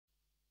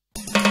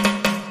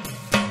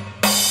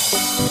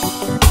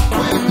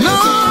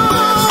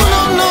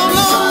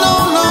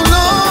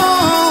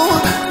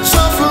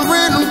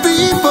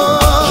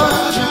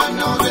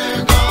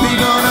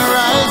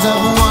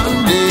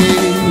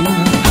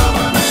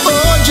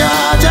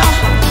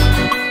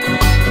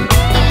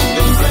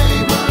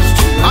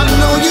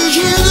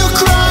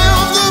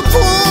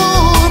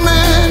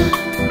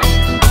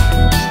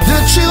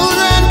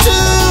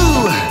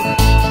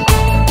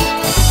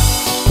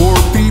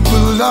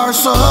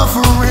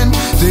suffering.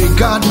 They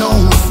got no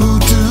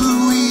food to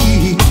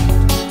eat.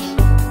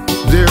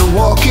 They're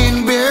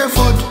walking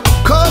barefoot,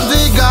 cause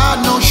they got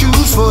no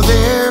shoes for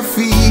their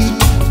feet.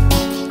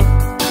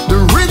 The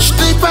rich,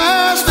 they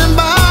pass them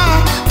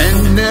by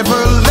and never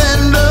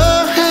lend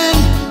a hand,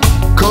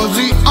 cause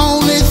the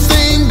only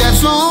thing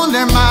that's on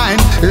their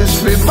mind is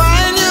to buy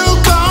a new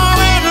car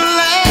and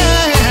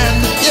land.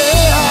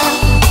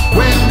 Yeah,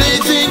 when they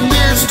think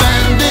they're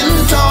standing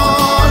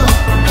tall.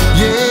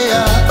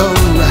 Yeah,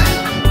 alright.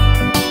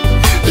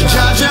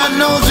 Jah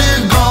knows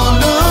they're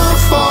gonna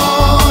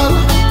fall.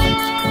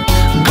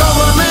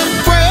 Government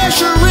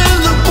pressuring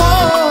the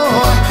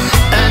poor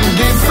and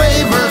give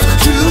favors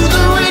to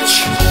the rich.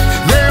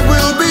 There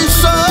will be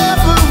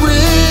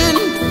suffering,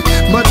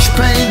 much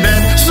pain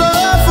and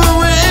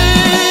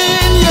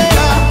suffering.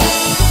 Yeah,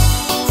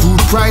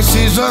 food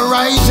prices are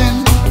rising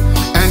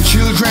and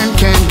children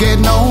can't get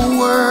no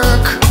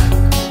work,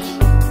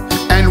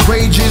 and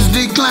wages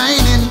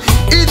declining.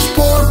 It's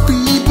poor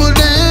people,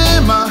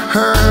 them are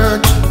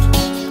hurt.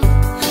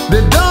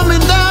 They're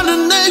dumbing down the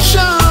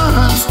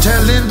nations,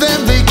 telling them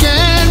they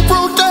can't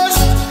protest,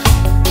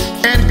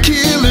 and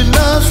killing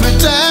us with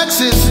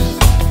taxes.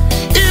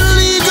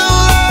 Illegal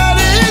at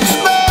its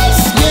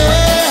best.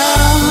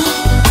 Yeah,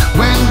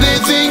 when they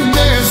think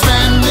they're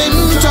standing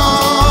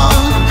tall.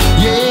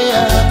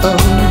 Yeah,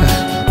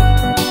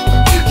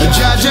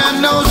 Jah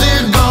knows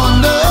they're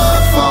gonna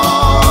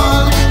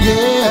fall.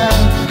 Yeah,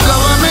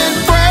 government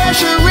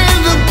pressuring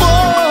the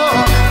poor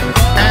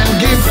and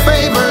give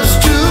favors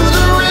to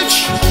the rich.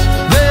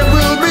 There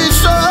will be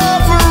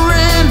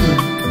suffering,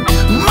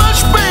 much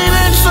pain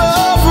and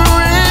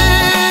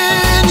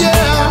suffering.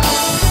 Yeah,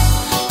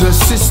 the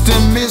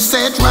system is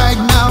set right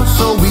now,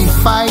 so we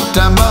fight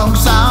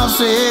amongst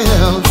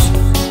ourselves.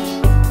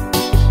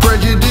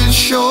 Prejudice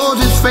shows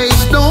its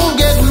face, don't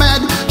get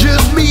mad,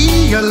 just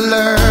be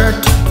alert.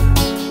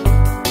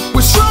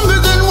 We're stronger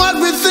than what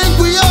we think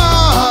we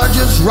are,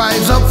 just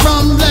rise up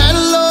from that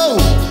low.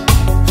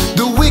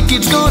 The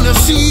wicked's gonna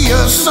see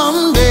us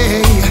someday.